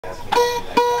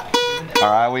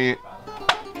All right,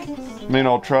 me and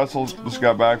old Trestle just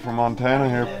got back from Montana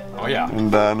here. Oh yeah.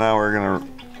 And now we're gonna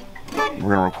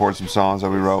record some songs that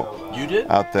we wrote. You did?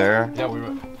 Out there. Yeah, we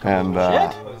wrote. And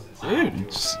Dude,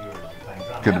 it's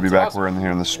good to be back. Awesome. We're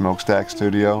here in the Smokestack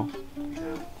studio.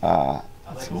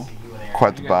 That's cool.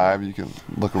 Quite the vibe. You can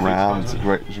look around. It's a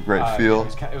great feel.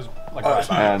 It was like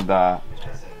and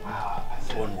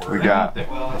we got the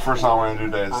first song we're gonna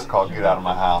do today is called "Get Out of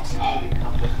My House."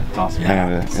 awesome.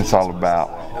 And it's all about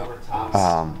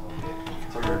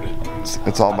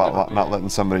it's all about not letting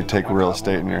somebody take real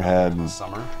estate in your head and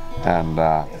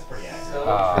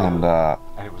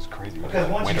it was crazy.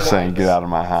 saying "Get out of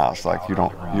my house." Like you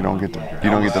don't get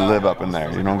to live up in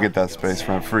there. You don't get that space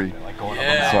rent free.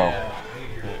 So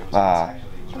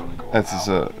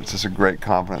it's just a great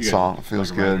confident song. It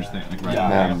feels good,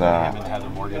 and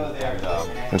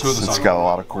it's got a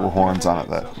lot of cool horns on it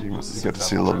that you get to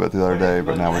see a little bit the other day.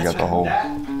 But now we got the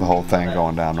whole thing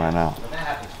going down right now.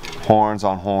 Horns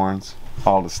on horns,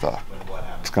 all the stuff.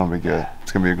 It's gonna be good.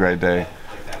 It's gonna be a great day.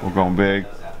 We're going big.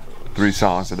 3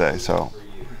 songs today, so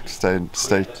stay in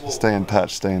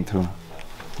touch, stay in tune.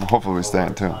 Hopefully we stay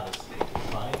in tune.